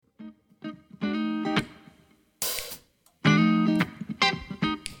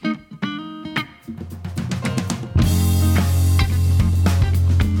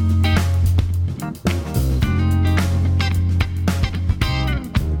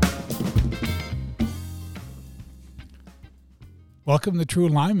Welcome to True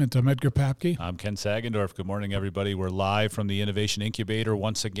Alignment. I'm Edgar Papke. I'm Ken Sagendorf. Good morning, everybody. We're live from the Innovation Incubator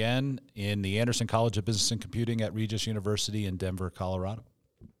once again in the Anderson College of Business and Computing at Regis University in Denver, Colorado.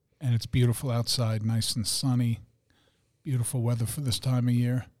 And it's beautiful outside, nice and sunny. Beautiful weather for this time of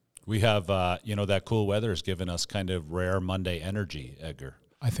year. We have, that cool weather has given us kind of rare Monday energy, Edgar.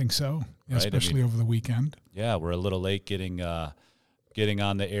 I think so, Right? especially over the weekend. Yeah, we're a little late getting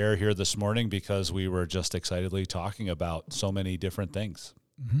on the air here this morning because we were just excitedly talking about so many different things.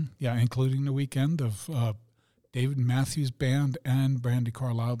 Mm-hmm. Yeah, including the weekend of David Matthews Band and Brandi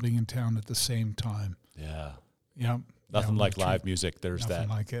Carlile being in town at the same time. Yeah. Yeah. Nothing like live music. There's Nothing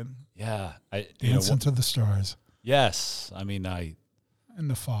that. like it. Yeah. Dance into the stars. Yes. I mean, And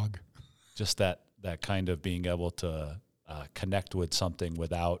the fog. just that kind of being able to connect with something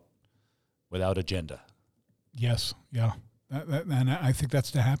without agenda. Yes, yeah. And I think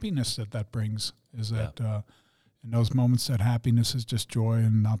that's the happiness that brings, is that in those moments that happiness is just joy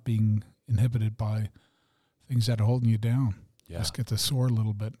and not being inhibited by things that are holding you down. Yeah. Just get to soar a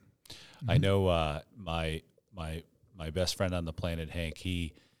little bit. I know my best friend on the planet, Hank,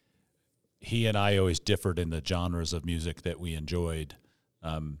 he and I always differed in the genres of music that we enjoyed.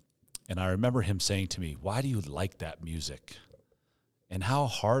 And I remember him saying to me, "Why do you like that music?" And how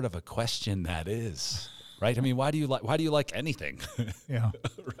hard of a question that is. Right? I mean, why do you like anything? Yeah.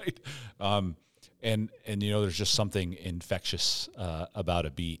 Right? And there's just something infectious about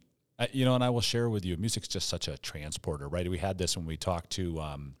a beat. And I will share with you, music's just such a transporter, right? We had this when we talked to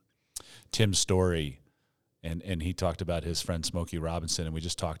Tim Story, and he talked about his friend Smokey Robinson, and we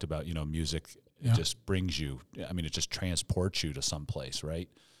just talked about, music, it just brings you, it just transports you to someplace, right?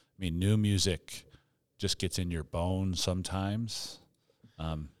 I mean, new music just gets in your bones sometimes.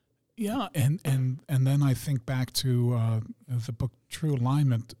 Yeah, and then I think back to the book True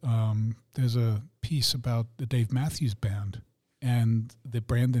Alignment. There's a piece about the Dave Matthews Band and the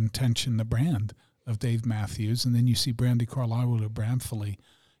brand intention, the brand of Dave Matthews, and then you see Brandi Carlile with Bramfully,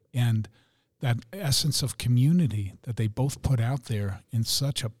 and that essence of community that they both put out there in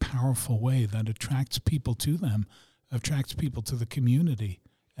such a powerful way that attracts people to them, attracts people to the community,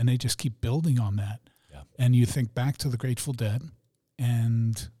 and they just keep building on that. Yeah. And you think back to the Grateful Dead,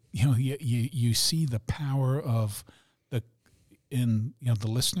 and you see the power of the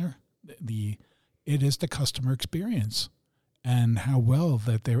listener. It is the customer experience, and how well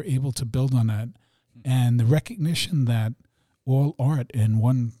that they're able to build on that, and the recognition that all art in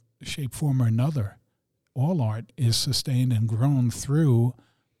one shape, form, or another, all art is sustained and grown through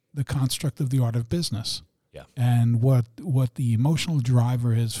the construct of the art of business. Yeah. And what the emotional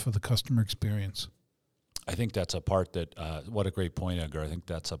driver is for the customer experience. I think that's a part that, what a great point, Edgar. I think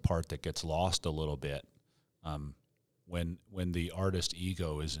that's a part that gets lost a little bit when the artist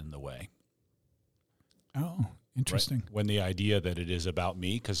ego is in the way. Oh, interesting. Right? When the idea that it is about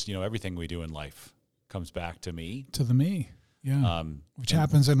me, because, everything we do in life comes back to me. To the me, yeah. Which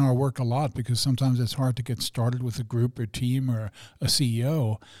happens in our work a lot, because sometimes it's hard to get started with a group or team or a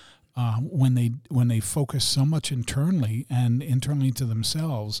CEO when they focus so much internally to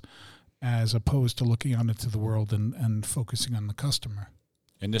themselves, as opposed to looking out into the world and focusing on the customer.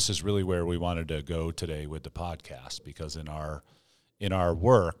 And this is really where we wanted to go today with the podcast, because in our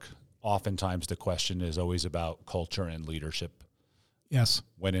work, oftentimes the question is always about culture and leadership. Yes.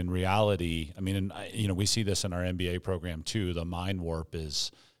 When in reality, we see this in our MBA program too. The mind warp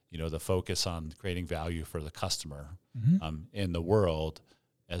is, the focus on creating value for the customer in the world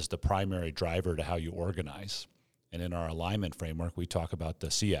as the primary driver to how you organize. And in our alignment framework, we talk about the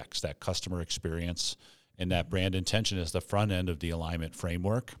CX, that customer experience, and that brand intention is the front end of the alignment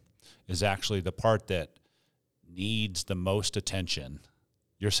framework, is actually the part that needs the most attention.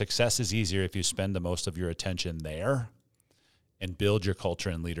 Your success is easier if you spend the most of your attention there and build your culture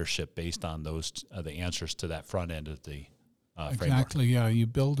and leadership based on those the answers to that front end of the framework. Exactly, yeah. You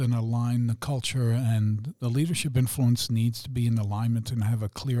build and align the culture, and the leadership influence needs to be in alignment and have a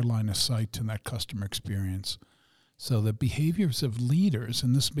clear line of sight to that customer experience. So the behaviors of leaders,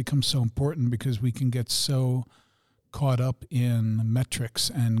 and this becomes so important because we can get so caught up in metrics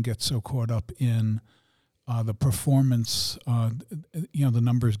and get so caught up in the performance, the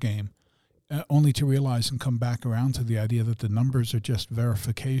numbers game, only to realize and come back around to the idea that the numbers are just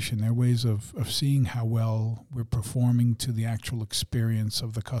verification. They're ways of seeing how well we're performing to the actual experience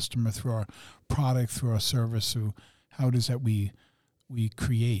of the customer through our product, through our service, through how it is that we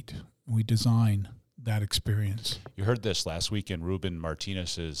create, we design that experience. You heard this last week in Ruben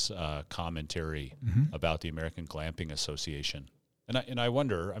Martinez's commentary about the American Glamping Association. And I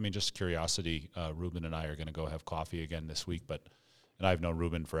wonder, just curiosity, Ruben and I are going to go have coffee again this week, and I've known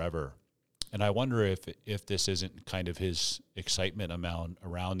Ruben forever. And I wonder if this isn't kind of his excitement amount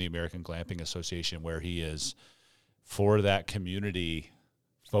around the American Glamping Association, where he is for that community,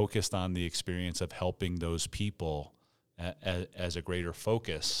 focused on the experience of helping those people as a greater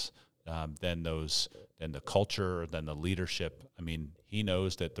focus than the culture, than the leadership. I mean, he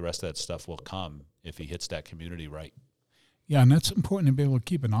knows that the rest of that stuff will come if he hits that community right. Yeah, and that's important to be able to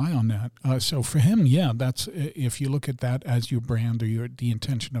keep an eye on that. So for him, that's if you look at that as your brand or the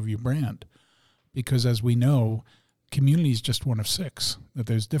intention of your brand, because as we know, community is just one of 6. That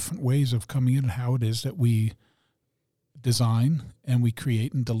there's different ways of coming in, how it is that we design and we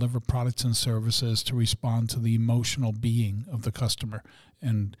create and deliver products and services to respond to the emotional being of the customer,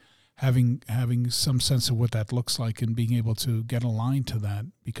 and having some sense of what that looks like and being able to get aligned to that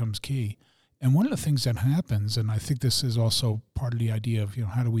becomes key. And one of the things that happens, and I think this is also part of the idea of,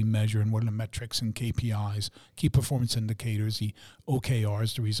 how do we measure and what are the metrics and KPIs, key performance indicators, the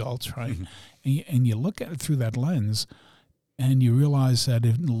OKRs, the results, right? Mm-hmm. And you look at it through that lens, and you realize that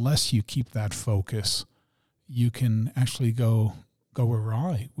unless you keep that focus, you can actually go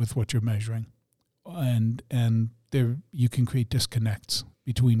awry with what you're measuring, and there you can create disconnects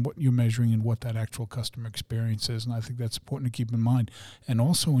between what you're measuring and what that actual customer experience is. And I think that's important to keep in mind. And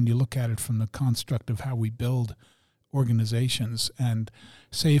also when you look at it from the construct of how we build organizations, and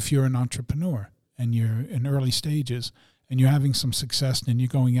say if you're an entrepreneur and you're in early stages and you're having some success and you're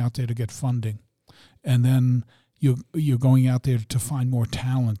going out there to get funding, and then you're going out there to find more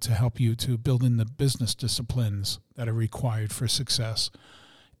talent to help you to build in the business disciplines that are required for success.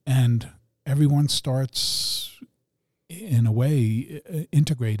 And everyone starts, in a way,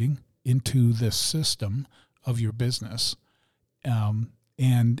 integrating into this system of your business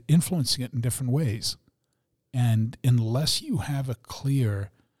and influencing it in different ways. And unless you have a clear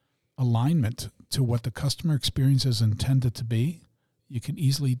alignment to what the customer experience is intended to be, you can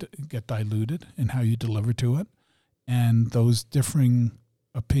easily get diluted in how you deliver to it. And those differing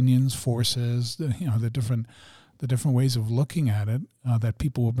opinions, forces, the different ways of looking at it that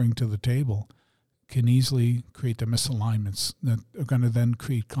people will bring to the table can easily create the misalignments that are going to then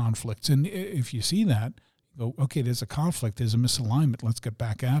create conflicts. And if you see that, you go, okay, there's a conflict, there's a misalignment, let's get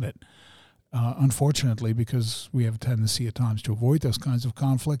back at it. Unfortunately, because we have a tendency at times to avoid those kinds of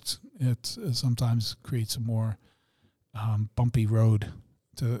conflicts, it sometimes creates a more bumpy road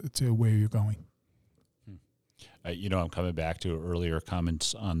to where you're going. I'm coming back to earlier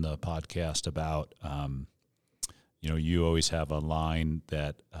comments on the podcast about, you always have a line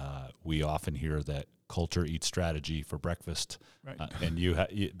that we often hear, that culture eats strategy for breakfast. Right. And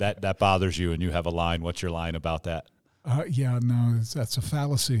that bothers you, and you have a line. What's your line about that? That's a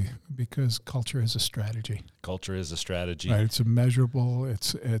fallacy, because culture is a strategy. Culture is a strategy. Right. It's a measurable.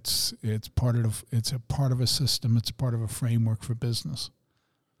 It's part of. It's a part of a system. It's part of a framework for business.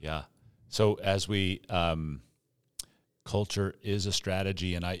 Yeah. So as we, culture is a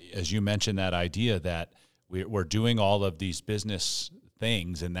strategy, and as you mentioned, that idea that we're doing all of these business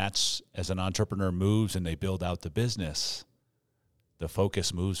things, and that's, as an entrepreneur moves and they build out the business, the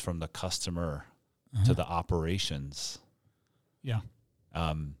focus moves from the customer to the operations. Yeah.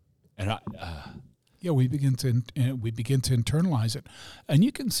 We begin to internalize it, and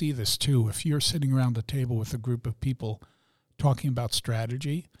you can see this too if you're sitting around a table with a group of people talking about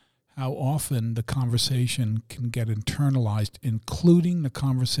strategy. How often the conversation can get internalized, including the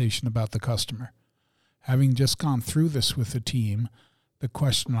conversation about the customer. Having just gone through this with the team, the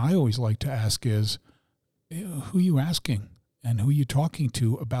question I always like to ask is, who are you asking and who are you talking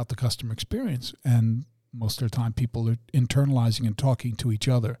to about the customer experience? And most of the time people are internalizing and talking to each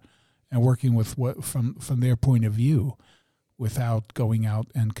other and working with what from their point of view, without going out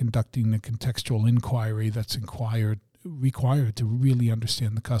and conducting the contextual inquiry that's required to really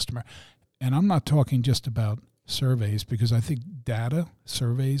understand the customer. And I'm not talking just about surveys, because I think data,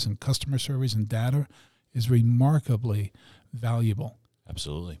 surveys and customer surveys and data is remarkably valuable.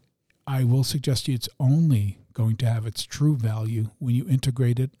 Absolutely. I will suggest to you it's only going to have its true value when you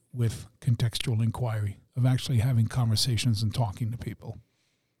integrate it with contextual inquiry, of actually having conversations and talking to people.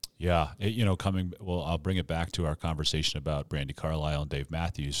 Yeah, I'll bring it back to our conversation about Brandi Carlile and Dave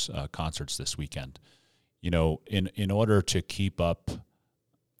Matthews concerts this weekend. In order to keep up,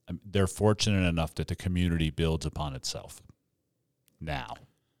 they're fortunate enough that the community builds upon itself now.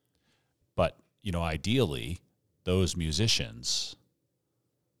 But, ideally, those musicians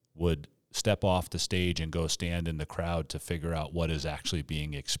would step off the stage and go stand in the crowd to figure out what is actually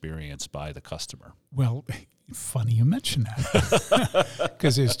being experienced by the customer. Well, funny you mention that,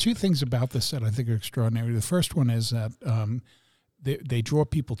 because there's two things about this that I think are extraordinary. The first one is that they draw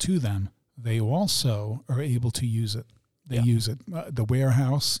people to them. They also are able to use it. They use it. The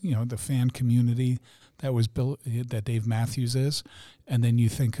warehouse, the fan community that was built, that Dave Matthews is. And then you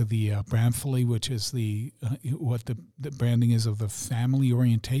think of the Bramfully, which is what the branding is of the family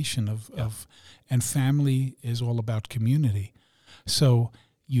orientation of, and family is all about community. So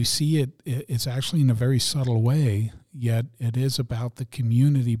you see it's actually in a very subtle way, yet it is about the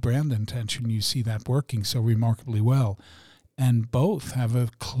community brand intention. You see that working so remarkably well. And both have a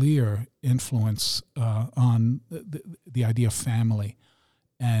clear influence on the idea of family.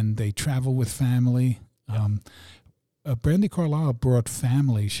 And they travel with family. Brandy Carlisle brought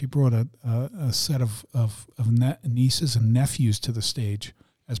family. She brought a set of nieces and nephews to the stage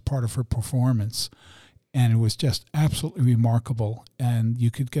as part of her performance. And it was just absolutely remarkable. And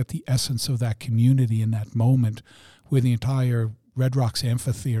you could get the essence of that community in that moment where the entire Red Rocks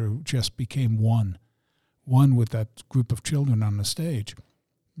Amphitheater just became one with that group of children on the stage.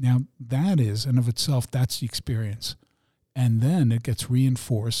 Now, that is, in of itself, that's the experience. And then it gets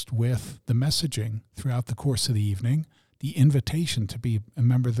reinforced with the messaging throughout the course of the evening, the invitation to be a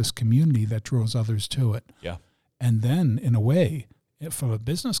member of this community that draws others to it. Yeah. And then, in a way, from a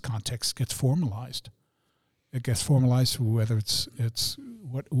business context, gets formalized. It gets formalized through whether it's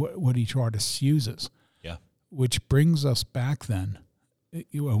what each artist uses. Yeah. Which brings us back then.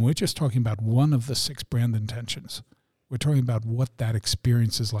 And we're just talking about one of the 6 brand intentions. We're talking about what that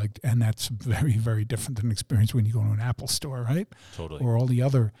experience is like, and that's very, very different than an experience when you go to an Apple store, right? Totally. Or all the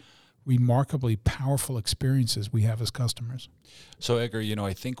other remarkably powerful experiences we have as customers. So, Edgar,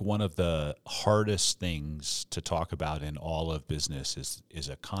 I think one of the hardest things to talk about in all of business is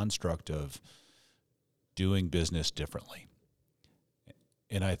a construct of doing business differently.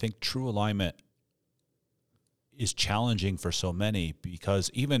 And I think true alignment is challenging for so many because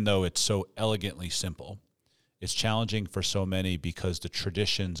even though it's so elegantly simple, it's challenging for so many because the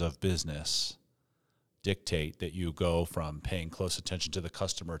traditions of business dictate that you go from paying close attention to the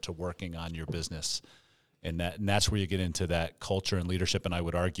customer to working on your business. And that's where you get into that culture and leadership. And I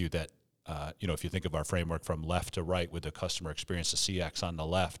would argue that, if you think of our framework from left to right with the customer experience, the CX on the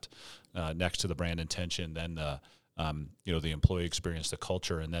left, next to the brand intention, then the employee experience, the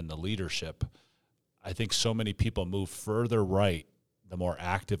culture, and then the leadership. I think so many people move further right the more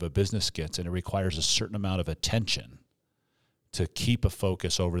active a business gets, and it requires a certain amount of attention to keep a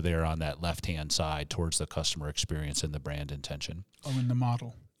focus over there on that left-hand side towards the customer experience and the brand intention. Oh, in the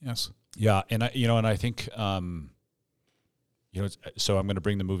model, yes. Yeah, and I think, so I'm going to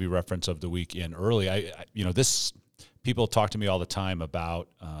bring the movie reference of the week in early. People talk to me all the time about,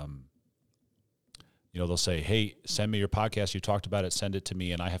 they'll say, hey, send me your podcast. You talked about it, send it to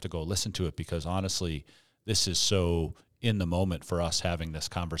me, and I have to go listen to it because honestly, this is so in the moment for us having this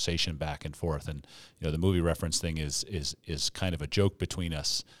conversation back and forth. And, the movie reference thing is kind of a joke between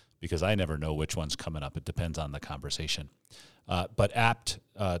us because I never know which one's coming up. It depends on the conversation. But apt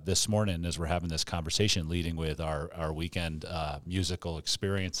this morning as we're having this conversation leading with our weekend musical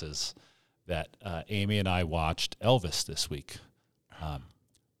experiences that Amy and I watched Elvis this week.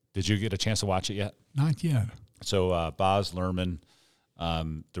 Did you get a chance to watch it yet? Not yet. So Baz Luhrmann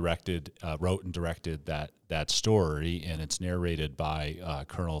wrote and directed that story, and it's narrated by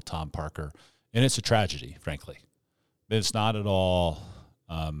Colonel Tom Parker. And it's a tragedy, frankly. But it's not at all,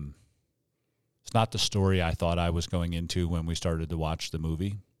 it's not the story I thought I was going into when we started to watch the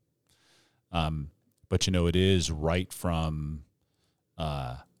movie. But, it is right from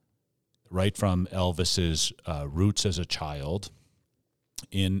Elvis's roots as a child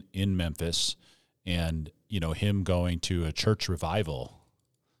in Memphis, and him going to a church revival,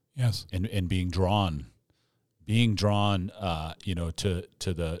 yes, and being drawn to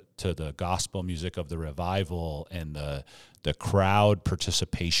the gospel music of the revival and the crowd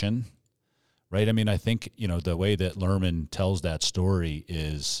participation, right? I mean, I think the way that Luhrmann tells that story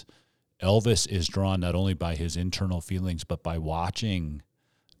is Elvis is drawn not only by his internal feelings but by watching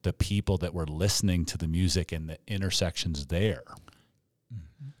the people that were listening to the music and the intersections there.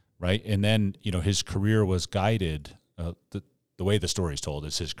 Right. And then, his career was guided, the way the story is told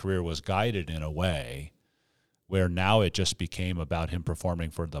is his career was guided in a way where now it just became about him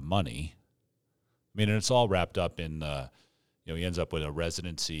performing for the money. I mean, and it's all wrapped up in, he ends up with a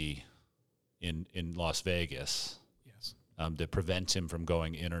residency in Las Vegas. Yes. That prevents him from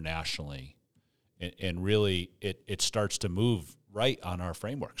going internationally. And really it starts to move right on our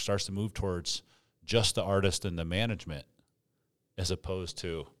framework, starts to move towards just the artist and the management as opposed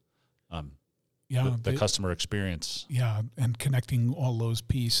to the customer experience. Yeah, and connecting all those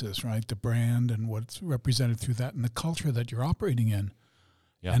pieces, right? The brand and what's represented through that and the culture that you're operating in,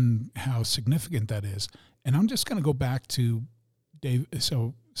 and how significant that is. And I'm just going to go back to Dave.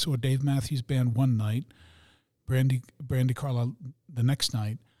 So a Dave Matthews Band one night, Brandy Carlisle the next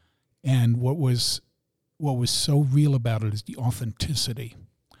night, and what was so real about it is the authenticity.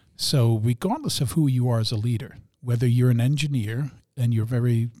 So regardless of who you are as a leader, whether you're an engineer and you're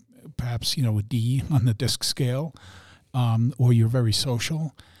very, perhaps, a D on the DISC scale, or you're very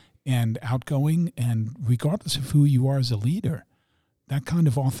social and outgoing, and regardless of who you are as a leader, that kind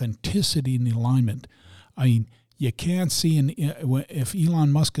of authenticity and alignment, I mean, you can't see, if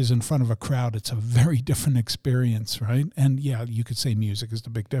Elon Musk is in front of a crowd, it's a very different experience, right? And yeah, you could say music is the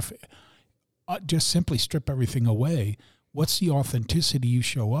big difference. Just simply strip everything away. What's the authenticity you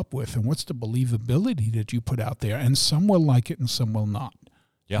show up with, and what's the believability that you put out there? And some will like it, and some will not.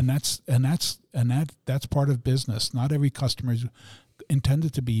 Yeah. And that's part of business. Not every customer is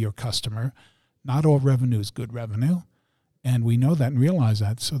intended to be your customer. Not all revenue is good revenue, and we know that and realize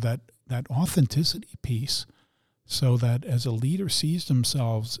that. So that authenticity piece, so that as a leader sees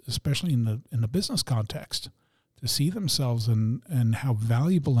themselves, especially in the business context, to see themselves and how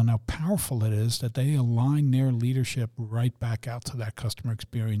valuable and how powerful it is that they align their leadership right back out to that customer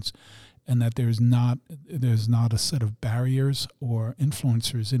experience, and that there's not a set of barriers or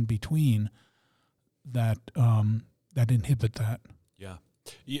influencers in between that inhibit that. Yeah.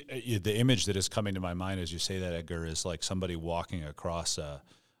 The image that is coming to my mind as you say that, Edgar, is like somebody walking across a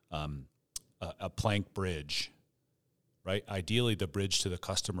plank bridge, right? Ideally, the bridge to the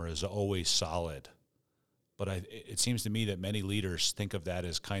customer is always solid. But it seems to me that many leaders think of that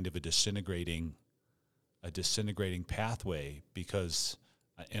as kind of a disintegrating pathway, because,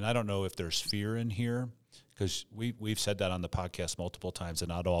 and I don't know if there's fear in here, because we've said that on the podcast multiple times, that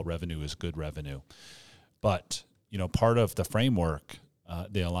not all revenue is good revenue. But, part of the framework,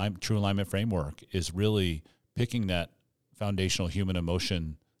 the True Alignment framework, is really picking that foundational human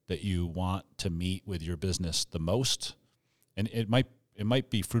emotion that you want to meet with your business the most. And it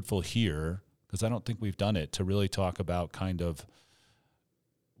might be fruitful here, because I don't think we've done it, to really talk about kind of,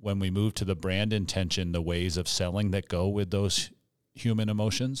 when we move to the brand intention, the ways of selling that go with those human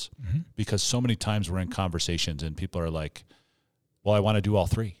emotions. Mm-hmm. Because so many times we're in conversations and people are like, well, I want to do all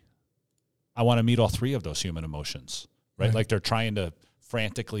three. I want to meet all three of those human emotions, right? Like they're trying to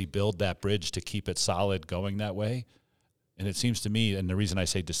frantically build that bridge to keep it solid going that way. And it seems to me, and the reason I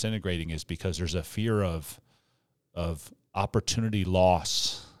say disintegrating is because there's a fear of opportunity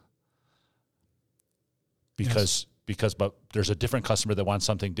loss. But there's a different customer that wants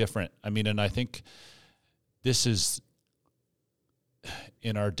something different. I mean, and I think this is,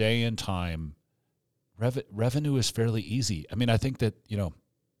 in our day and time, revenue is fairly easy. I mean, I think that, $1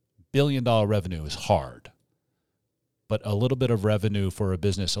 billion revenue is hard, but a little bit of revenue for a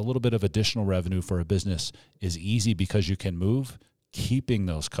business, a little bit of additional revenue for a business is easy, because you can move, keeping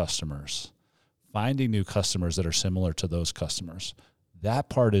those customers, finding new customers that are similar to those customers. That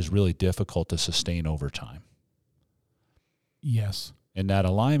part is really difficult to sustain over time. Yes. And that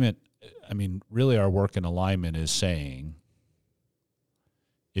alignment, I mean, really our work in alignment is saying,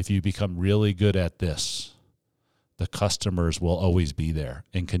 if you become really good at this, the customers will always be there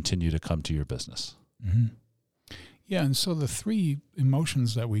and continue to come to your business. Mm-hmm. Yeah, and so the three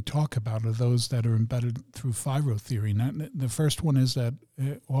emotions that we talk about are those that are embedded through Fivro theory. And the first one is that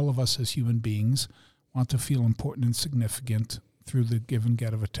all of us as human beings want to feel important and significant through the give and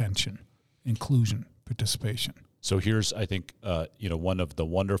get of attention, inclusion, participation. So here's, I think, one of the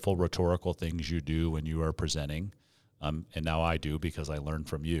wonderful rhetorical things you do when you are presenting, and now I do because I learned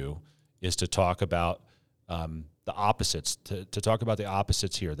from you, is to talk about the opposites, to talk about the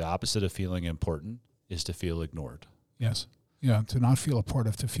opposites here. The opposite of feeling important is to feel ignored. Yes. Yeah, to not feel a part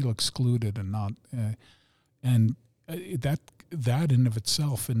of, to feel excluded and not, that in of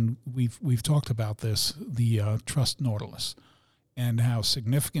itself, and we've talked about this, the trust nautilus, and how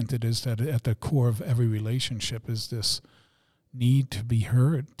significant it is that at the core of every relationship is this need to be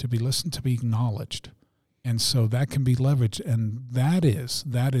heard, to be listened, to be acknowledged. And so that can be leveraged, and that is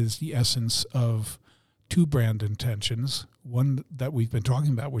the essence of two brand intentions. One that we've been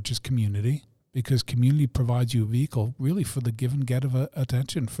talking about, which is community, because community provides you a vehicle really for the give and get of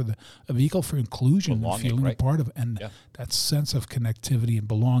attention, for a vehicle for inclusion, belonging, and feeling a part of it, and that sense of connectivity and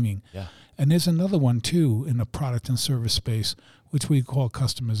belonging. Yeah. And there's another one too in the product and service space, which we call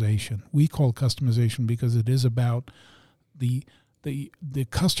customization. We call customization because it is about the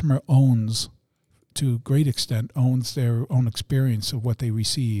customer owns, to a great extent, owns their own experience of what they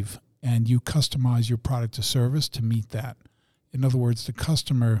receive, and you customize your product or service to meet that. In other words, the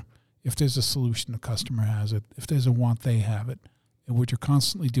customer, if there's a solution, the customer has it. If there's a want, they have it. And what you're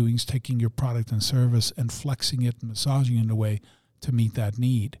constantly doing is taking your product and service and flexing it and massaging it in a way to meet that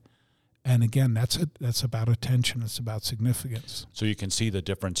need. And again, that's about attention. It's about significance. So you can see the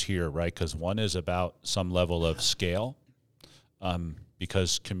difference here, right? Because one is about some level of scale,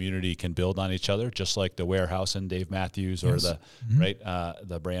 because community can build on each other, just like the Warehouse and Dave Matthews, or the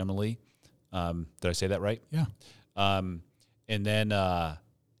the Bramley. Did I say that right? Yeah. And then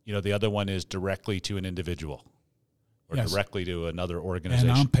the other one is directly to an individual, or directly to another organization.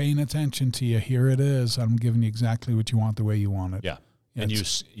 And I'm paying attention to you. Here it is. I'm giving you exactly what you want, the way you want it. Yeah. And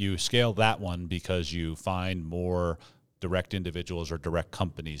you scale that one because you find more direct individuals or direct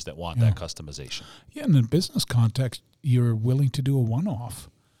companies that want that customization. Yeah, and in business context, you're willing to do a one-off.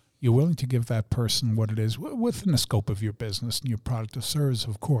 You're willing to give that person what it is within the scope of your business and your product or service,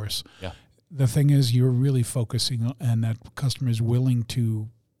 of course. Yeah. The thing is, you're really focusing on, and that customer is willing to,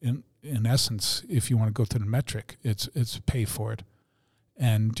 in essence, if you want to go to the metric, it's pay for it.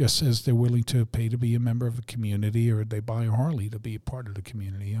 And just as they're willing to pay to be a member of a community, or they buy a Harley to be a part of the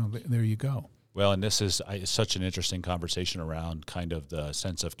community, there you go. Well, and this is such an interesting conversation around kind of the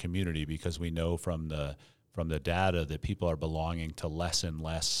sense of community, because we know from the data that people are belonging to less and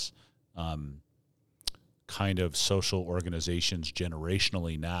less kind of social organizations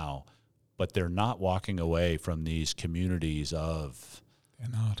generationally now, but they're not walking away from these communities of... They're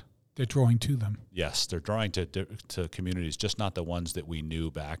not. They're drawing to them. Yes, they're drawing to communities, just not the ones that we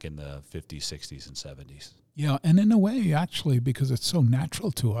knew back in the 50s, 60s, and 70s. Yeah, and in a way, actually, because it's so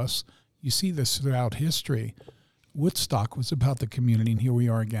natural to us, you see this throughout history. Woodstock was about the community, and here we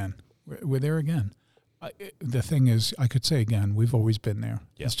are again. We're there again. The thing is, I could say again, we've always been there.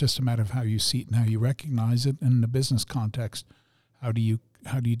 Yeah. It's just a matter of how you see it and how you recognize it. And in the business context, how do you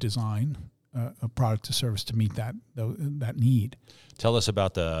design a product or service to meet that need? Tell us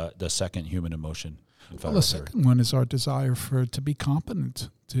about the second human emotion. Well, the second one is our desire to be competent,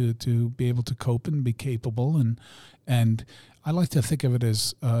 to be able to cope and be capable, and I like to think of it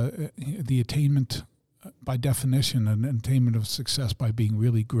as the attainment, by definition, an attainment of success by being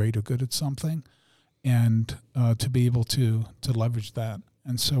really great or good at something, and to be able to leverage that.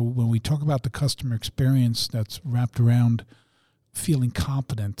 And so when we talk about the customer experience that's wrapped around feeling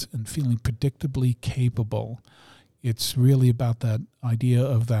competent and feeling predictably capable, it's really about that idea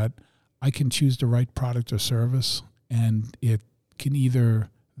of that I can choose the right product or service, and it can either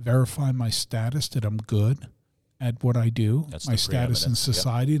verify my status that I'm good at what I do, my status in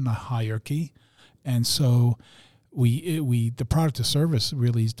society and the hierarchy. And so the product or service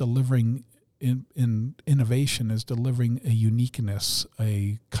really is delivering in innovation, is delivering a uniqueness,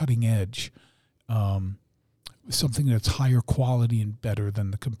 a cutting edge, something that's higher quality and better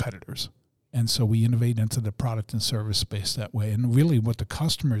than the competitors. And so we innovate into the product and service space that way. And really what the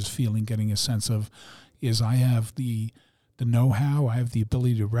customer is feeling, getting a sense of, is I have the know-how, I have the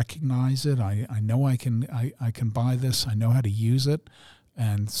ability to recognize it. I know I can buy this. I know how to use it.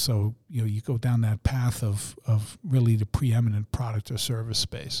 And so, you go down that path of really the preeminent product or service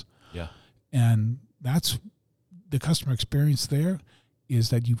space. Yeah. And that's the customer experience there,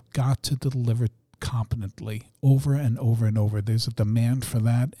 is that you've got to deliver competently over and over and over. There's a demand for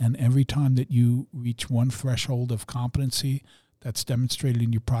that. And every time that you reach one threshold of competency that's demonstrated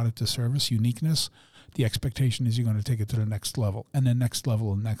in your product or service, uniqueness, the expectation is you're going to take it to the next level, and then next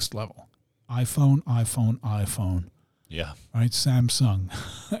level and next level. iPhone. Yeah. Right? Samsung.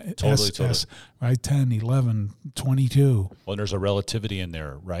 Totally. Right? 10, 11, 22. Well, there's a relativity in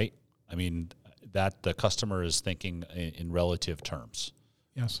there, right? I mean, that the customer is thinking in relative terms.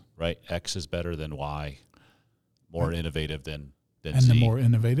 Yes. Right? X is better than Y, more innovative than and Z. The more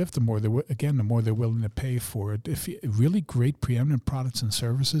innovative, the more they're willing to pay for it. Really great preeminent products and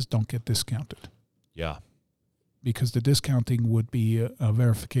services don't get discounted. Yeah. Because the discounting would be a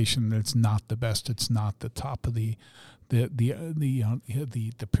verification that it's not the best. It's not the top of the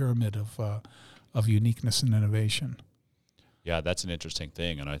pyramid of uniqueness and innovation. Yeah, that's an interesting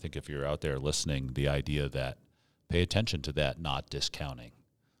thing. And I think if you're out there listening, the idea that pay attention to that, not discounting.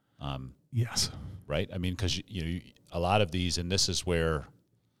 Yes. Right? I mean, because a lot of these, and this is where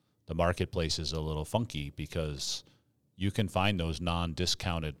the marketplace is a little funky, because you can find those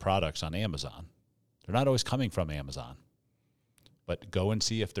non-discounted products on Amazon. They're not always coming from Amazon, but go and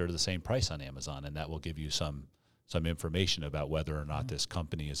see if they're the same price on Amazon, and that will give you some information about whether or not this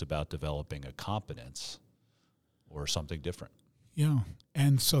company is about developing a competence or something different. Yeah,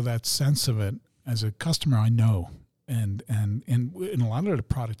 and so that sense of it, as a customer, I know. And in a lot of the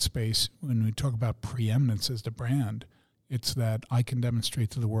product space, when we talk about preeminence as the brand, it's that I can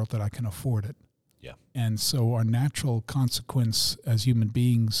demonstrate to the world that I can afford it. Yeah. And so our natural consequence as human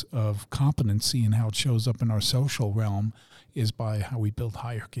beings of competency and how it shows up in our social realm is by how we build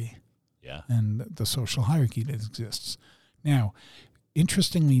hierarchy. Yeah. And the social hierarchy that exists. Now,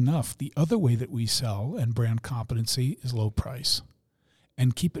 interestingly enough, the other way that we sell and brand competency is low price.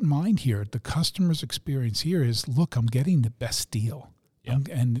 And keep in mind here, the customer's experience here is, look, I'm getting the best deal. Yeah.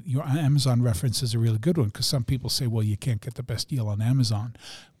 And your Amazon reference is a really good one, because some people say, well, you can't get the best deal on Amazon.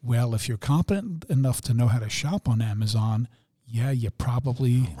 Well, if you're competent enough to know how to shop on Amazon, yeah, you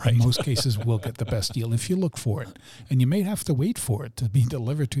probably, in most cases, will get the best deal if you look for it. And you may have to wait for it to be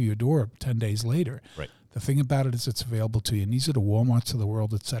delivered to your door 10 days later. Right. The thing about it is it's available to you. And these are the Walmarts of the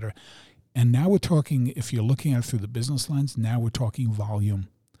world, et cetera. And now we're talking, if you're looking at it through the business lens, now we're talking volume.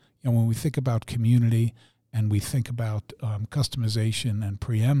 When we think about community and we think about customization and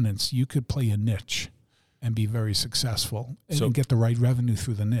preeminence, you could play a niche and be very successful and get the right revenue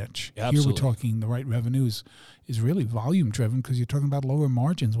through the niche. Absolutely. Here we're talking the right revenue is really volume driven, because you're talking about lower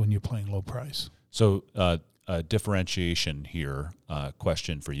margins when you're playing low price. So differentiation here,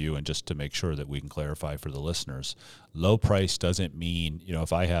 question for you, and just to make sure that we can clarify for the listeners, low price doesn't mean,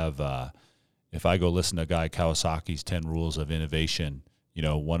 if I go listen to Guy Kawasaki's 10 Rules of Innovation,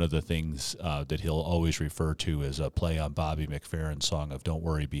 one of the things that he'll always refer to is a play on Bobby McFerrin's song of Don't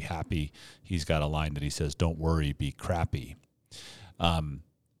Worry, Be Happy. He's got a line that he says, don't worry, be crappy.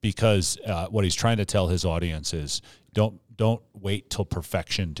 Because what he's trying to tell his audience is don't wait till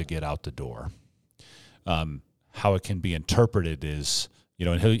perfection to get out the door. How it can be interpreted is,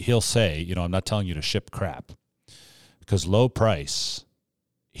 and he'll say, I'm not telling you to ship crap, because low price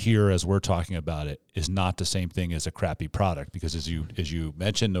here, as we're talking about it, is not the same thing as a crappy product, because as you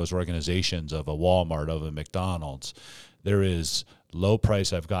mentioned, those organizations of a Walmart, of a McDonald's, there is low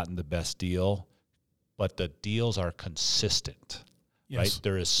price. I've gotten the best deal, but the deals are consistent. Yes. Right?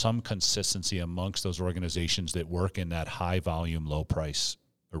 There is some consistency amongst those organizations that work in that high volume, low price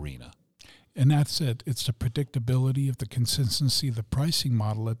arena. And that's it. It's the predictability of the consistency of the pricing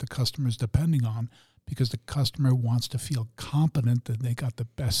model that the customer is depending on, because the customer wants to feel confident that they got the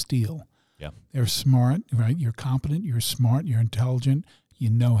best deal. Yeah. They're smart, right? You're competent, you're smart, you're intelligent, you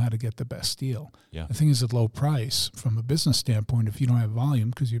know how to get the best deal. Yeah. The thing is, at low price, from a business standpoint, if you don't have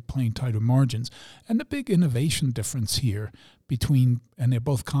volume, because you're playing tighter margins, and the big innovation difference here between, and they're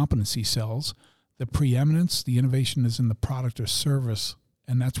both competency cells, the preeminence, the innovation is in the product or service,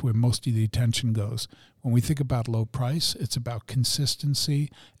 and that's where most of the attention goes. When we think about low price, it's about consistency,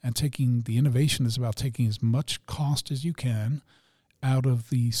 and the innovation is about taking as much cost as you can out of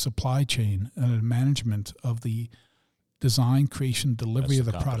the supply chain and the management of the design, creation, delivery of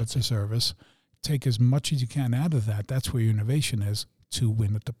the product or service. Take as much as you can out of that. That's where your innovation is, to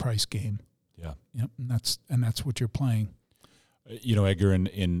win at the price game. Yeah. Yep. And that's what you're playing. Edgar,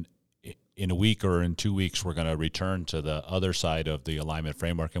 in a week or in 2 weeks, we're going to return to the other side of the alignment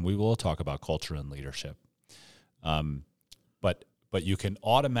framework, and we will talk about culture and leadership. But you can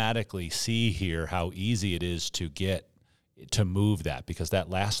automatically see here how easy it is to move that, because that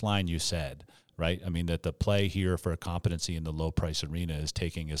last line you said, right? I mean, that the play here for competency in the low price arena is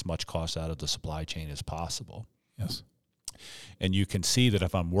taking as much cost out of the supply chain as possible. Yes. And you can see that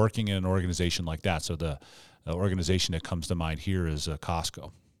if I'm working in an organization like that, so the organization that comes to mind here is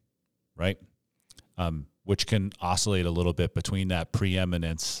Costco, right? Which can oscillate a little bit between that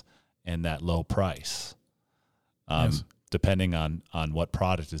preeminence and that low price, yes, depending on what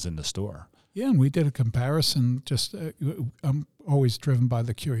product is in the store. Yeah, and we did a comparison. Just I'm always driven by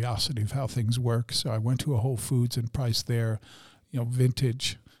the curiosity of how things work. So I went to a Whole Foods and priced their,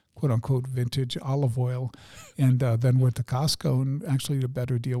 vintage, quote unquote, vintage olive oil, and then went to Costco, and actually the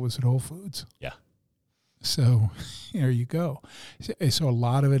better deal was at Whole Foods. Yeah. So there you go. So a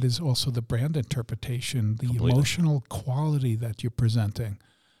lot of it is also the brand interpretation, the Completely. Emotional quality that you're presenting.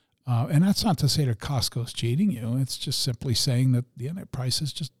 And that's not to say that Costco's cheating you. It's just simply saying that the price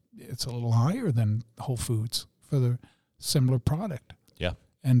is it's a little higher than Whole Foods for the similar product. Yeah.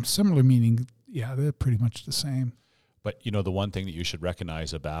 And similar meaning, yeah, they're pretty much the same. But, the one thing that you should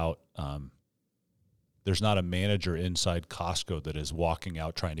recognize about there's not a manager inside Costco that is walking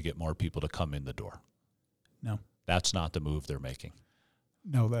out trying to get more people to come in the door. No. That's not the move they're making.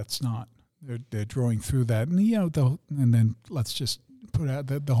 No, that's not. They're drawing through that. And, and then let's just put out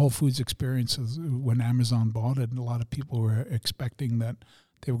the Whole Foods experiences when Amazon bought it, and a lot of people were expecting that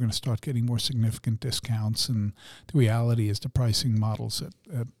they were going to start getting more significant discounts. And the reality is the pricing models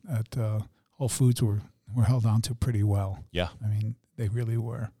at Whole Foods were held on to pretty well. Yeah. I mean, they really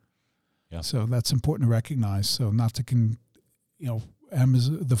were. Yeah. So that's important to recognize. So not to,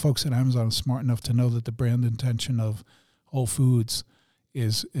 Amazon, the folks at Amazon are smart enough to know that the brand intention of Whole Foods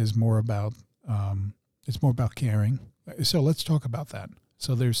is more about it's more about caring. So let's talk about that.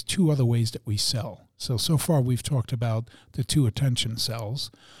 So there's two other ways that we sell. So far we've talked about the two attention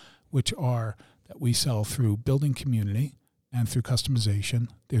cells, which are that we sell through building community and through customization.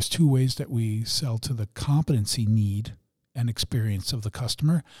 There's two ways that we sell to the competency need and experience of the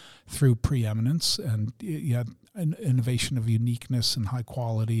customer, through preeminence and an innovation of uniqueness and high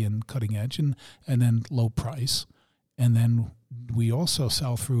quality and cutting edge, and then low price. And then we also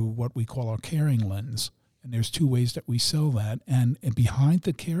sell through what we call our caring lens. And there's two ways that we sell that. And behind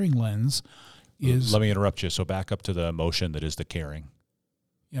the caring lens is... Let me interrupt you. So back up to the emotion that is the caring.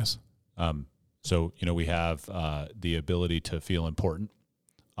 Yes. So, we have the ability to feel important,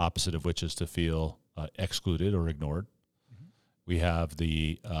 opposite of which is to feel excluded or ignored. Mm-hmm. We have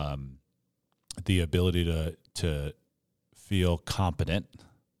the ability to feel competent,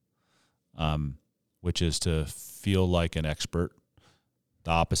 which is to feel like an expert,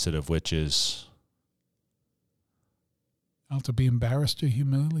 the opposite of which is... to be embarrassed or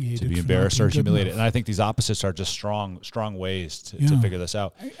humiliated. To be embarrassed or humiliated. And I think these opposites are just strong ways to figure this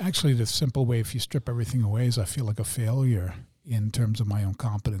out. Actually, the simple way, if you strip everything away, is I feel like a failure in terms of my own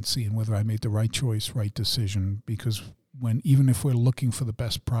competency and whether I made the right choice, right decision. Because even if we're looking for the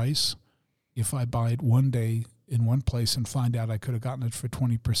best price, if I buy it one day in one place and find out I could have gotten it for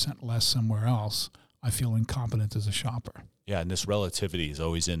 20% less somewhere else, I feel incompetent as a shopper. Yeah, and this relativity is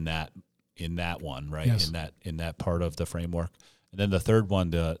always in that one, right? Yes. In that part of the framework. And then the third one,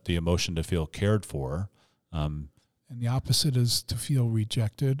 the emotion to feel cared for. And the opposite is to feel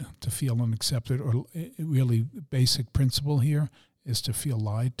rejected, to feel unaccepted, or really basic principle here is to feel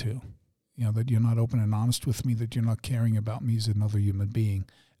lied to. That you're not open and honest with me, that you're not caring about me as another human being.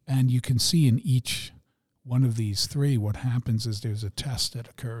 And you can see in each one of these three, what happens is there's a test that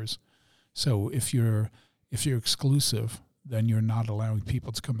occurs. So if you're exclusive, then you're not allowing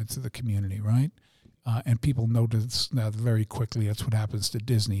people to come into the community, right? And people notice that very quickly. That's what happens to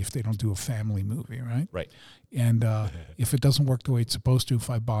Disney if they don't do a family movie, right? Right. And if it doesn't work the way it's supposed to, if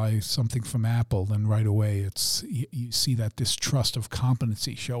I buy something from Apple, then right away you see that distrust of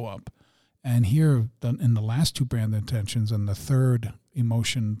competency show up. And here, in the last two brand intentions, and the third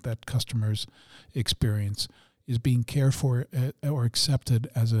emotion that customers experience is being cared for or accepted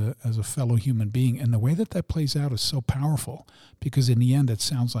as a fellow human being. And the way that plays out is so powerful, because in the end it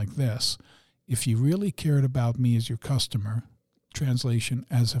sounds like this. If you really cared about me as your customer, translation,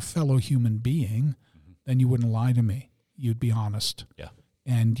 as a fellow human being, then you wouldn't lie to me. You'd be honest. Yeah.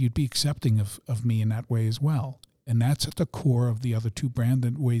 And you'd be accepting of me in that way as well. And that's at the core of the other two brand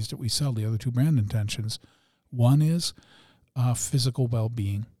ways that we sell, the other two brand intentions. One is physical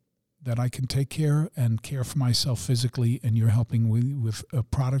well-being, that I can take care for myself physically, and you're helping with a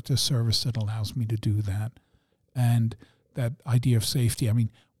product or service that allows me to do that. And that idea of safety. I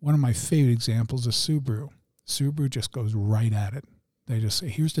mean, one of my favorite examples is Subaru. Subaru just goes right at it. They just say,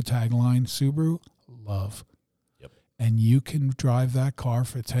 here's the tagline, Subaru, love. Yep. And you can drive that car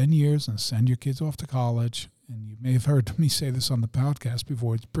for 10 years and send your kids off to college. And you may have heard me say this on the podcast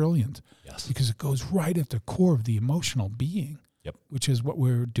before. It's brilliant. Yes. Because it goes right at the core of the emotional being. Yep. Which is what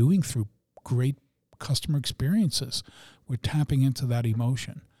we're doing through great customer experiences. We're tapping into that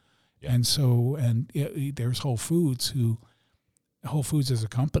emotion. Yep. And so, there's Whole Foods as a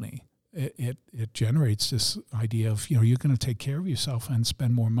company, it generates this idea of, you're going to take care of yourself and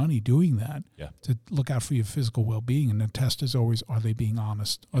spend more money doing that to look out for your physical well-being. And the test is always, are they being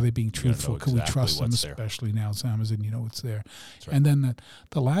honest? Are they being truthful? Can we trust them, especially now it's Amazon, it's there. Right. And then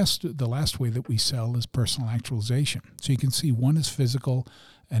the last way that we sell is personal actualization. So you can see one is physical,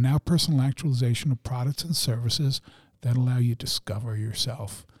 and now personal actualization of products and services that allow you to discover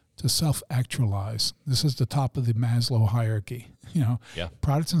yourself, to self-actualize. This is the top of the Maslow hierarchy.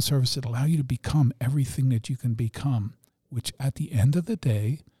 Products and services that allow you to become everything that you can become, which at the end of the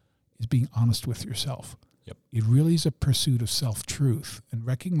day is being honest with yourself. Yep. It really is a pursuit of self-truth and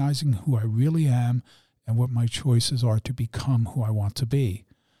recognizing who I really am and what my choices are to become who I want to be,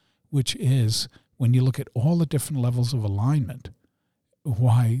 which is, when you look at all the different levels of alignment,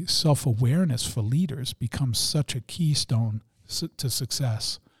 why self-awareness for leaders becomes such a keystone to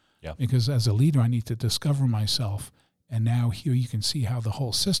success. Yeah. Because as a leader, I need to discover myself. And now here you can see how the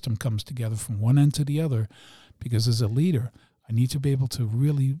whole system comes together from one end to the other. Because as a leader, I need to be able to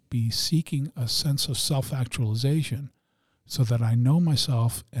really be seeking a sense of self-actualization so that I know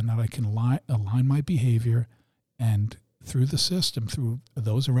myself and that I can align my behavior and through the system, through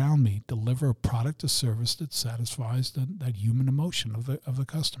those around me, deliver a product or service that satisfies that human emotion of the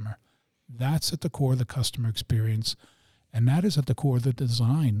customer. That's at the core of the customer experience. And that is at the core of the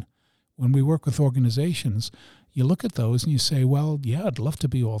design. When we work with organizations, you look at those and you say, well, yeah, I'd love to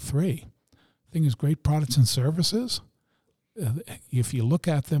be all three. The thing is, great products and services, if you look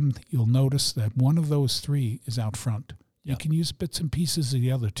at them, you'll notice that one of those three is out front. Yeah. You can use bits and pieces of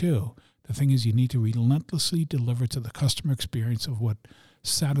the other two. The thing is, you need to relentlessly deliver to the customer experience of what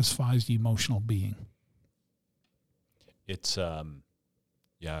satisfies the emotional being. It's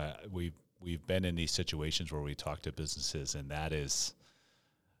we've been in these situations where we talk to businesses, and that is,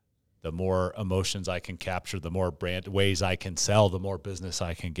 the more emotions I can capture, the more brand ways I can sell, the more business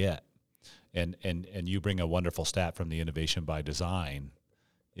I can get. And you bring a wonderful stat from the Innovation by Design.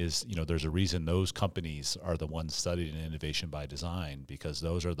 Is, there's a reason those companies are the ones studied in Innovation by Design, because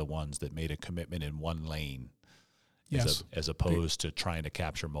those are the ones that made a commitment in one lane, Yes. as opposed to trying to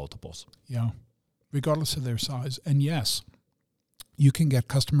capture multiples. Yeah, regardless of their size. And yes, you can get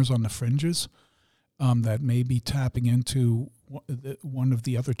customers on the fringes that may be tapping into one of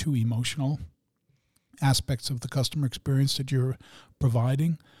the other two emotional aspects of the customer experience that you're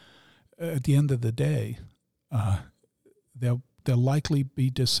providing. At the end of the day, they'll likely be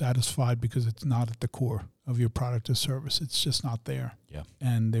dissatisfied because it's not at the core of your product or service. It's just not there. Yeah.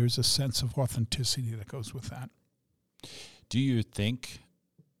 And there's a sense of authenticity that goes with that. Do you think,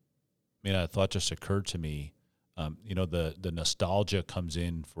 a thought just occurred to me, the nostalgia comes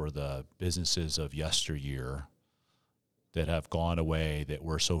in for the businesses of yesteryear that have gone away, that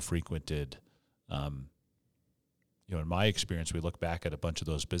were so frequented. In my experience, we look back at a bunch of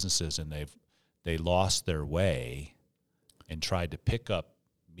those businesses and they lost their way and tried to pick up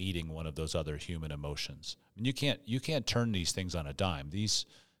meeting one of those other human emotions. I mean, you can't turn these things on a dime. These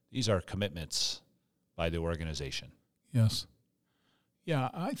are commitments by the organization. Yes. Yeah,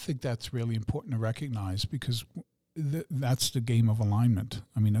 I think that's really important to recognize, because that's the game of alignment.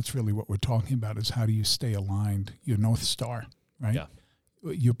 I mean, that's really what we're talking about, is how do you stay aligned, your North Star, right? Yeah.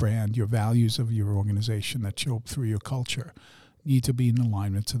 Your brand, your values of your organization that show up through your culture need to be in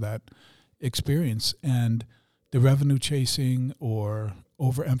alignment to that experience. And the revenue chasing or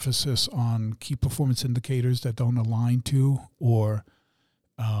overemphasis on key performance indicators that don't align to or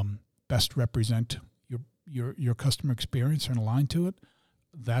best represent your customer experience and align to it,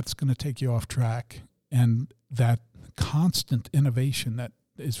 that's going to take you off track. And that constant innovation that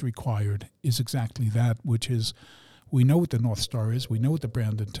is required is exactly that, which is, we know what the North Star is, we know what the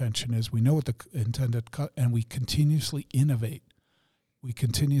brand intention is, we know what the intended, and we continuously innovate.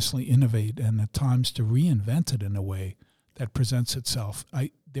 And at times to reinvent it in a way that presents itself.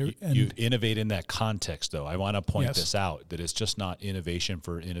 You innovate in that context, though. I want to point Yes. this out, that it's just not innovation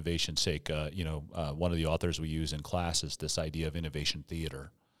for innovation's sake. One of the authors we use in class is this idea of innovation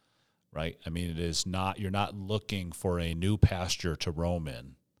theater, right? I mean, it is not, you're not looking for a new pasture to roam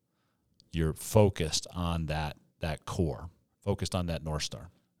in. You're focused on that core, focused on that North Star.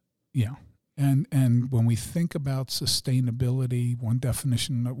 Yeah. And when we think about sustainability, one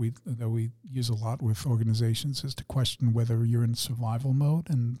definition that we use a lot with organizations is to question whether you're in survival mode,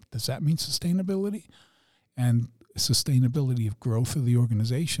 and does that mean sustainability? And sustainability of growth of the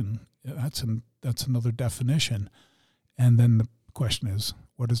organization, that's another definition. And then the question is,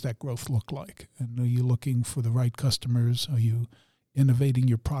 what does that growth look like? And are you looking for the right customers? Are you innovating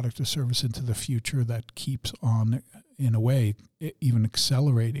your product or service into the future that keeps on, in a way, even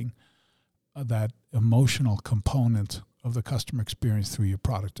accelerating that emotional component of the customer experience through your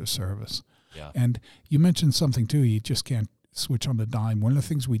product or service? Yeah. And you mentioned something too, you just can't switch on the dime. One of the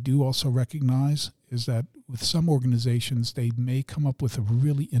things we do also recognize is that with some organizations, they may come up with a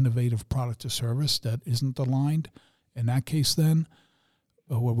really innovative product or service that isn't aligned. In that case, then,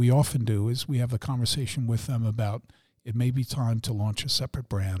 what we often do is we have a conversation with them about, it may be time to launch a separate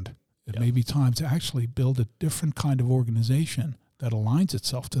brand. It may be time to actually build a different kind of organization that aligns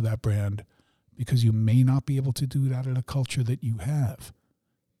itself to that brand, because you may not be able to do that in a culture that you have.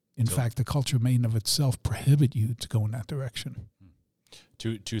 In fact, the culture may in of itself prohibit you to go in that direction.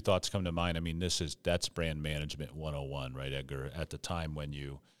 Two thoughts come to mind. I mean, that's brand management 101, right, Edgar? At the time when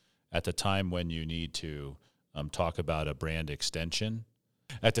you need to talk about a brand extension,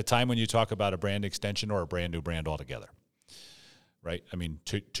 or a brand new brand altogether, right? I mean,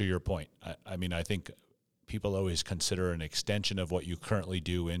 to your point, I think people always consider an extension of what you currently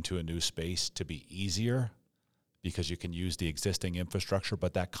do into a new space to be easier because you can use the existing infrastructure.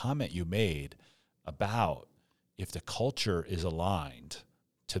 But that comment you made about if the culture is aligned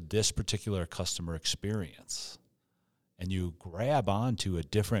to this particular customer experience and you grab onto a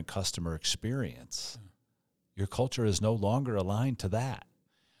different customer experience, your culture is no longer aligned to that.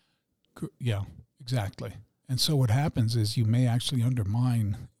 Yeah, exactly. And so what happens is you may actually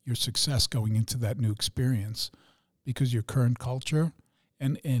undermine your success going into that new experience because your current culture,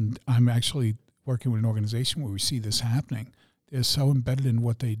 and I'm actually working with an organization where we see this happening. They're so embedded in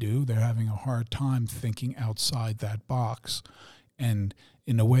what they do, they're having a hard time thinking outside that box. And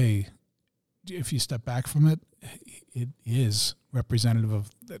in a way, if you step back from it, it is representative of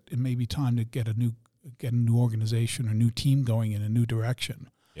that it may be time to get a new organization, a new team going in a new direction,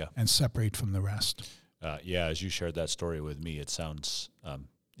 and separate from the rest. As you shared that story with me, it sounds,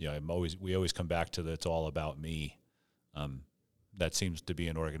 we always come back to it's all about me. That seems to be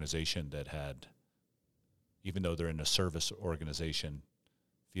an organization that had, even though they're in a service organization,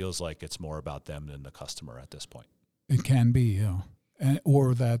 feels like it's more about them than the customer at this point. It can be,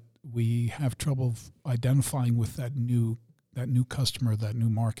 or that we have trouble identifying with that new customer, that new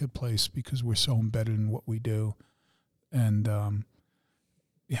marketplace, because we're so embedded in what we do. And,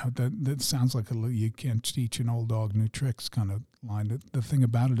 that sounds like you can't teach an old dog new tricks kind of line. The thing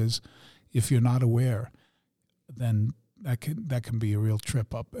about it is, if you're not aware, then that can be a real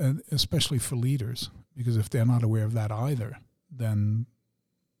trip up, and especially for leaders, because if they're not aware of that either, then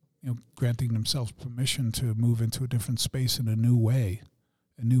granting themselves permission to move into a different space in a new way,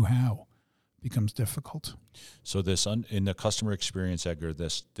 a new how, becomes difficult. So this in the customer experience, Edgar,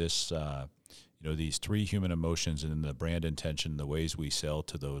 this these three human emotions and the brand intention, the ways we sell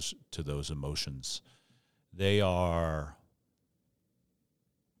to those emotions, they are,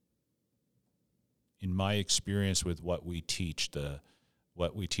 in my experience with what we teach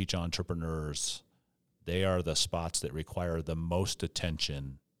entrepreneurs, they are the spots that require the most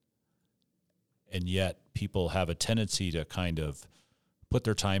attention. And yet people have a tendency to kind of put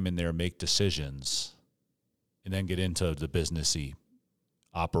their time in there, make decisions, and then get into the businessy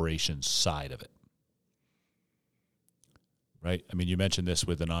operations side of it. Right? I mean, you mentioned this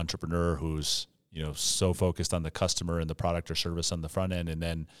with an entrepreneur who's, so focused on the customer and the product or service on the front end. And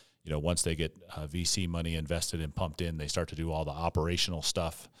then, once they get VC money invested and pumped in, they start to do all the operational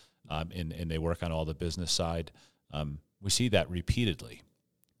stuff, and they work on all the business side. We see that repeatedly,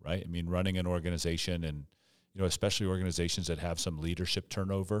 right? I mean, running an organization and, especially organizations that have some leadership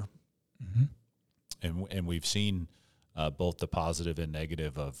turnover. Mm-hmm. And we've seen both the positive and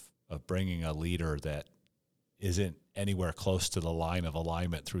negative of bringing a leader that isn't anywhere close to the line of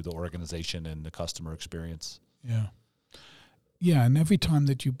alignment through the organization and the customer experience. Yeah. Yeah, and every time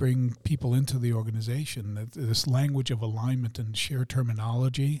that you bring people into the organization, this language of alignment and shared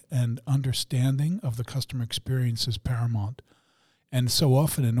terminology and understanding of the customer experience is paramount. And so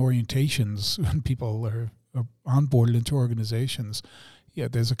often in orientations, when people are onboarded into organizations,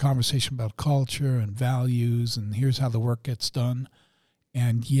 there's a conversation about culture and values and here's how the work gets done.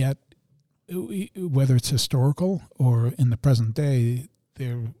 And yet, whether it's historical or in the present day,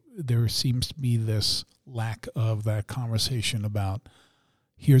 there seems to be this lack of that conversation about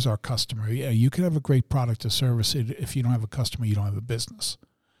here's our customer. Yeah, you can have a great product or service. If you don't have a customer, you don't have a business.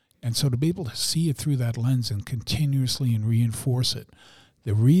 And so to be able to see it through that lens and continuously and reinforce it,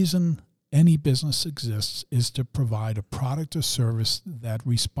 the reason any business exists is to provide a product or service that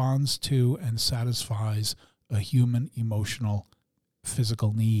responds to and satisfies a human, emotional,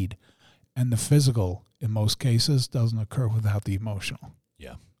 physical need. And the physical, in most cases, doesn't occur without the emotional.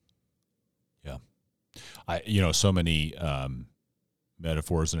 Yeah. So many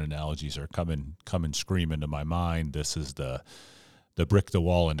metaphors and analogies are coming screaming to my mind. This is the brick the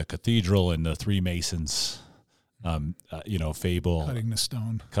wall in the cathedral and the three masons, fable.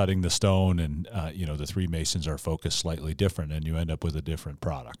 Cutting the stone, and the three masons are focused slightly different, and you end up with a different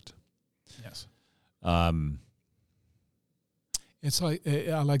product. Yes. It's like,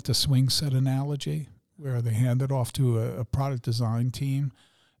 I like the swing set analogy where they hand it off to a product design team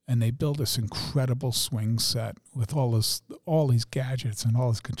and they build this incredible swing set with all these gadgets and all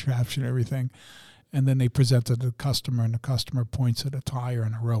this contraption and everything. And then they present it to the customer and the customer points at a tire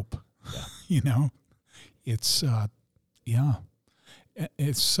and a rope. Yeah. It's,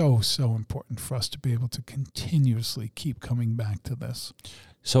 it's so important for us to be able to continuously keep coming back to this.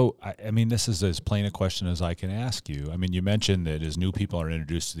 So, this is as plain a question as I can ask you. You mentioned that as new people are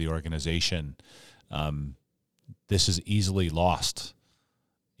introduced to the organization, this is easily lost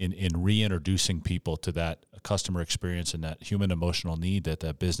in reintroducing people to that customer experience and that human emotional need that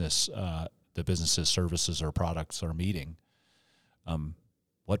the business's services or products are meeting.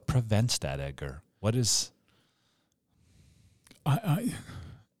 What prevents that, Edgar? What is...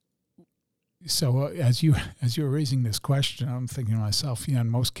 So as you were raising this question, I'm thinking to myself, in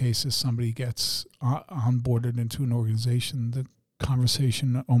most cases, somebody gets onboarded into an organization, the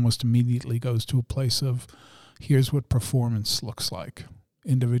conversation almost immediately goes to a place of, here's what performance looks like,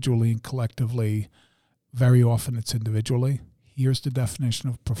 individually and collectively. Very often it's individually. Here's the definition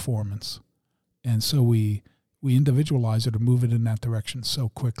of performance. And so we individualize it or move it in that direction so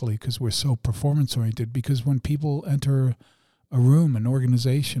quickly because we're so performance-oriented, because when people enter a room, an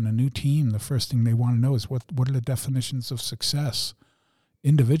organization, a new team, the first thing they want to know is what are the definitions of success?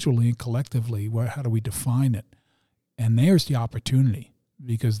 individually and collectively, how do we define it? And there's the opportunity,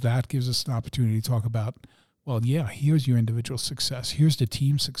 because that gives us an opportunity to talk about, well, yeah, here's your individual success. Here's the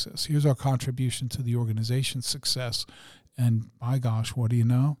team success. Here's our contribution to the organization's success. And by gosh, what do you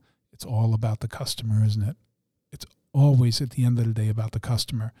know? It's all about the customer, isn't it? It's always at the end of the day about the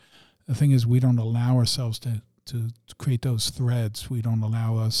customer. The thing is, we don't allow ourselves to create those threads. We don't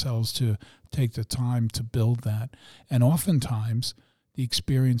allow ourselves to take the time to build that. And oftentimes, the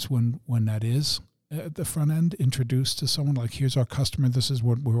experience when that is at the front end, introduced to someone like, here's our customer, this is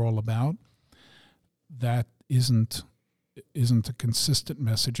what we're all about, that isn't a consistent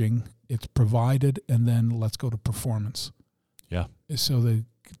messaging. It's provided, and then let's go to performance. Yeah. So the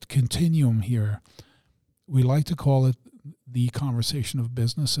continuum here, we like to call it the conversation of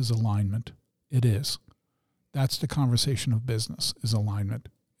business is alignment. It is. That's the conversation of business, is alignment.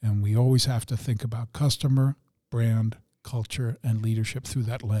 And we always have to think about customer, brand, culture, and leadership through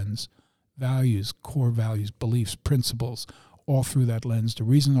that lens. Values, core values, beliefs, principles, all through that lens. The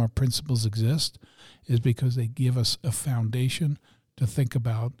reason our principles exist is because they give us a foundation to think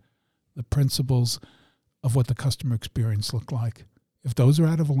about the principles of what the customer experience look like. If those are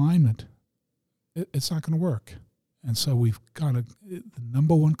out of alignment, it's not going to work. And so we've got the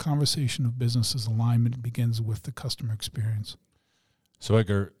number one conversation of business is alignment. It begins with the customer experience. So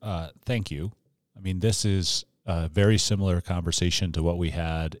Edgar, thank you. I mean, this is a very similar conversation to what we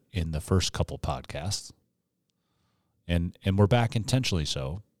had in the first couple podcasts. And we're back intentionally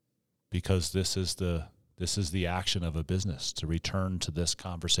so, because this is the action of a business, to return to this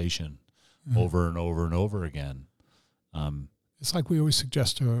conversation over and over and over again. It's like we always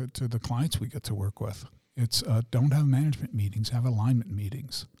suggest to the clients we get to work with. It's don't have management meetings, have alignment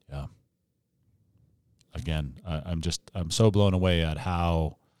meetings. Yeah. Again, I'm so blown away at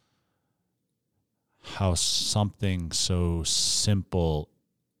how something so simple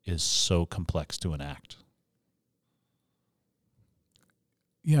is so complex to enact.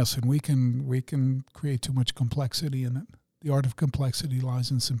 Yes, and we can create too much complexity in it. The art of complexity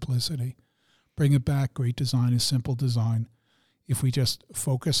lies in simplicity. Bring it back. Great design is simple design. If we just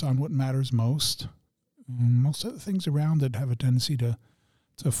focus on what matters most of the things around it have a tendency to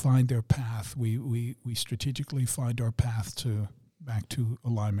find their path. We strategically find our path back to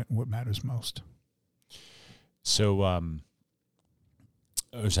alignment and what matters most. So I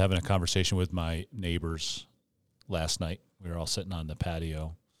was having a conversation with my neighbors last night. We were all sitting on the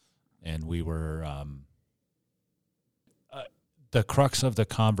patio, and we were the crux of the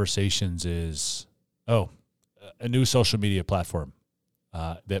conversations is, a new social media platform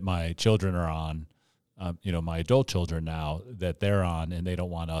that my children are on, my adult children now, that they're on and they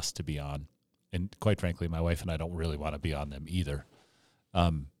don't want us to be on. And quite frankly, my wife and I don't really want to be on them either.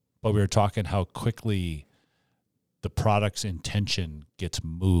 But we were talking how quickly the product's intention gets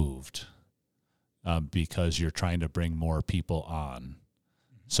moved because you're trying to bring more people on.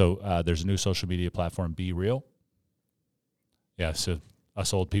 So there's a new social media platform, Be Real. Yeah, so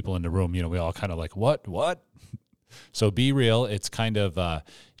us old people in the room, we all kind of like, what? So Be Real, it's kind of,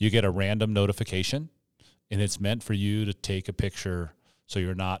 you get a random notification, and it's meant for you to take a picture so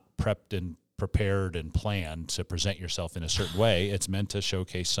you're not prepped and prepared and planned to present yourself in a certain way. It's meant to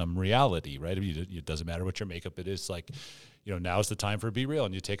showcase some reality, right? It doesn't matter what your makeup it is. Like, now's the time for Be Real,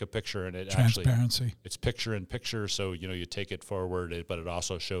 and you take a picture, and it transparency. It's picture in picture, so, you take it forward, but it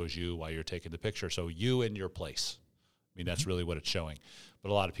also shows you while you're taking the picture. So you in your place. I mean, that's really what it's showing.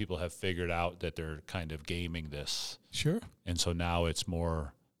 But a lot of people have figured out that they're kind of gaming this. Sure. And so now it's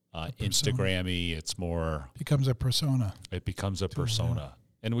more Instagram-y. It's more... becomes a persona. It becomes a persona.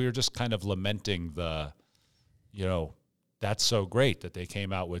 And we were just kind of lamenting that's so great that they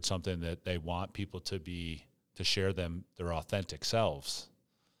came out with something that they want people to share their authentic selves.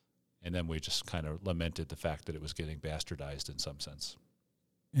 And then we just kind of lamented the fact that it was getting bastardized in some sense.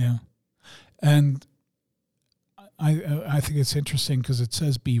 Yeah. And I think it's interesting because it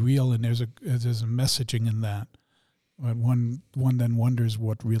says Be Real, and there's a messaging in that. But one then wonders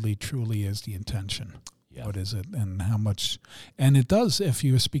what really truly is the intention. Yeah. What is it, and how much? And it does, if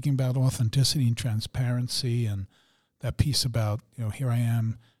you were speaking about authenticity and transparency, and that piece about, here I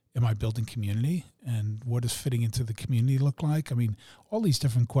am I building community, and what does fitting into the community look like? I mean, all these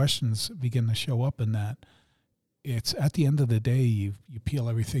different questions begin to show up in that. It's at the end of the day, you peel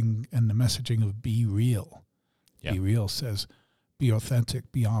everything, and the messaging of Be Real. Yeah. Be Real says, be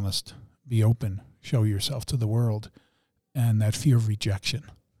authentic, be honest, be open, show yourself to the world, and that fear of rejection.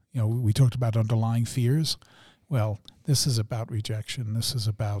 We talked about underlying fears. Well, this is about rejection. This is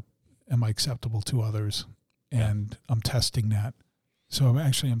about, am I acceptable to others? And I'm testing that. So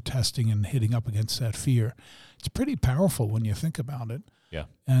I'm testing and hitting up against that fear. It's pretty powerful when you think about it. Yeah.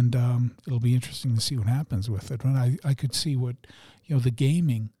 And it'll be interesting to see what happens with it. And I could see what, the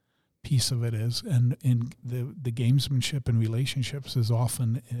gaming piece of it is, and in the gamesmanship and relationships is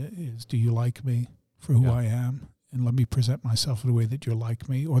often is, do you like me for who I am? And let me present myself in a way that you like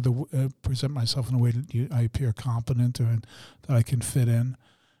me, or present myself in a way that I appear competent, or that I can fit in.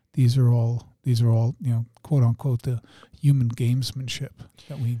 These are all, quote unquote, the human gamesmanship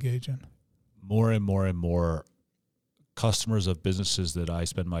that we engage in. More and more and more customers of businesses that I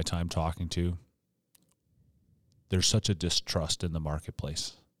spend my time talking to, there's such a distrust in the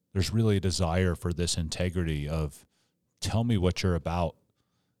marketplace. There's really a desire for this integrity of, tell me what you're about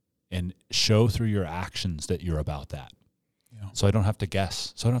and show through your actions that you're about that. Yeah. So I don't have to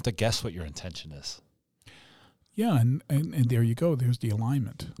guess. So I don't have to guess what your intention is. Yeah, and there you go. There's the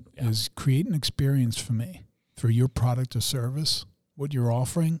alignment. Yeah. Is create an experience for me through your product or service, what you're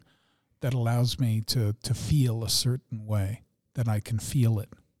offering, that allows me to feel a certain way, that I can feel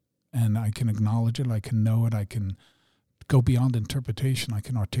it, and I can acknowledge it, I can know it, I can go beyond interpretation, I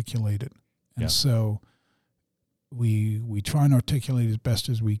can articulate it. And so we try and articulate as best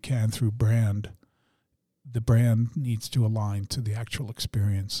as we can through brand. The brand needs to align to the actual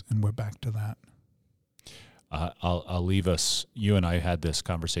experience, and we're back to that. I'll leave us. You and I had this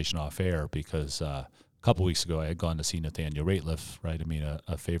conversation off air because a couple weeks ago I had gone to see Nathaniel Rateliff, right? I mean,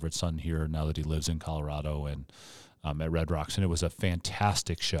 a favorite son here now that he lives in Colorado, and at Red Rocks, and it was a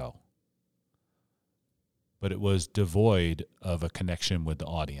fantastic show. But it was devoid of a connection with the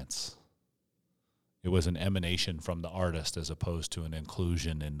audience. It was an emanation from the artist as opposed to an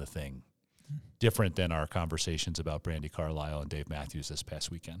inclusion in the thing. Different than our conversations about Brandi Carlile and Dave Matthews this past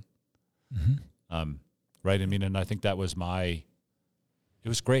weekend. Mm-hmm. Right? I mean, and I think that was it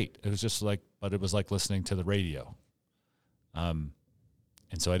was great. It was just but it was like listening to the radio. And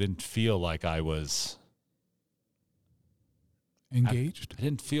so I didn't feel like I was engaged. I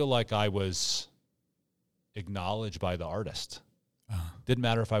didn't feel like I was acknowledged by the artist. Didn't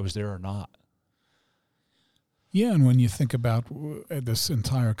matter if I was there or not. Yeah, and when you think about this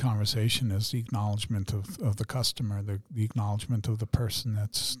entire conversation as the acknowledgement of the customer, the acknowledgement of the person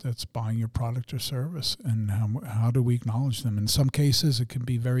that's buying your product or service, and how do we acknowledge them? In some cases, it can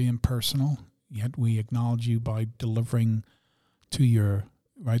be very impersonal, yet we acknowledge you by delivering to your,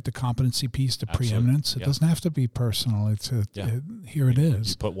 the competency piece, the preeminence. It doesn't have to be personal. Here it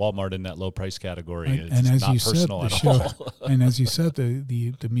is. You put Walmart in that low price category. Right. It's as not you personal said, at all. And as you said,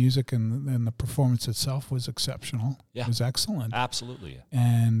 the music and the performance itself was exceptional. Yeah. It was excellent. Absolutely.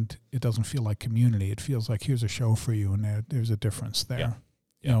 And it doesn't feel like community. It feels like here's a show for you, and there's a difference there.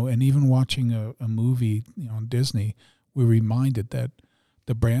 Yeah. And even watching a movie, on Disney, we're reminded that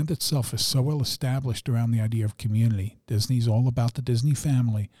the brand itself is so well established around the idea of community. Disney's all about the Disney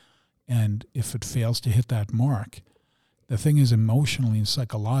family. And if it fails to hit that mark, the thing is, emotionally and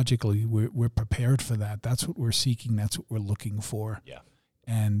psychologically, we're prepared for that. That's what we're seeking. That's what we're looking for. Yeah.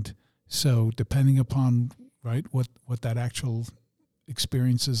 And so depending upon, what that actual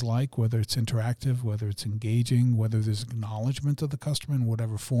experience is like, whether it's interactive, whether it's engaging, whether there's acknowledgement of the customer in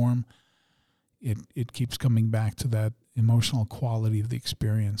whatever form, it keeps coming back to that emotional quality of the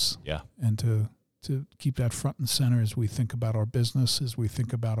experience. Yeah. And to keep that front and center as we think about our business, as we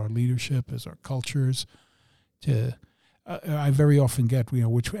think about our leadership, as our cultures. I very often get,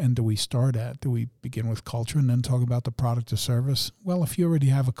 which end do we start at? Do we begin with culture and then talk about the product or service? Well, if you already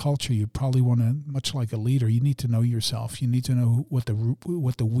have a culture, you probably want to, much like a leader, you need to know yourself. You need to know what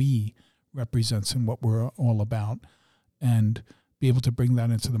the we represents and what we're all about, and be able to bring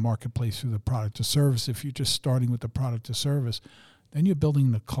that into the marketplace through the product or service. If you're just starting with the product or service, then you're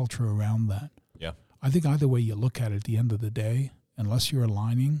building the culture around that. Yeah. I think either way you look at it, at the end of the day, unless you're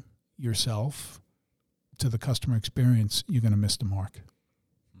aligning yourself to the customer experience, you're going to miss the mark,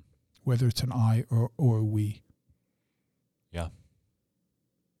 whether it's an I or a we. Yeah.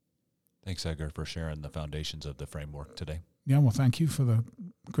 Thanks, Edgar, for sharing the foundations of the framework today. Yeah, well, thank you for the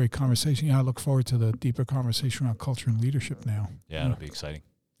great conversation. Yeah, I look forward to the deeper conversation around culture and leadership now. Yeah, it'll be exciting.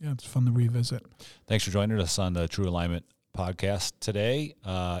 Yeah, it's fun to revisit. Thanks for joining us on the True Alignment podcast today.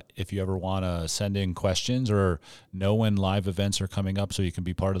 If you ever want to send in questions or know when live events are coming up so you can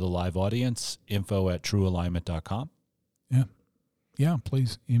be part of the live audience, info@truealignment.com. Yeah,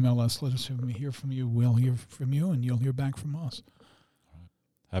 please email us. Let us hear from you. We'll hear from you, and you'll hear back from us.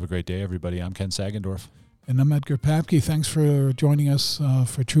 Have a great day, everybody. I'm Ken Sagendorf. And I'm Edgar Papke. Thanks for joining us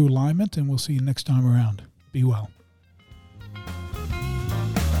for True Alignment, and we'll see you next time around. Be well.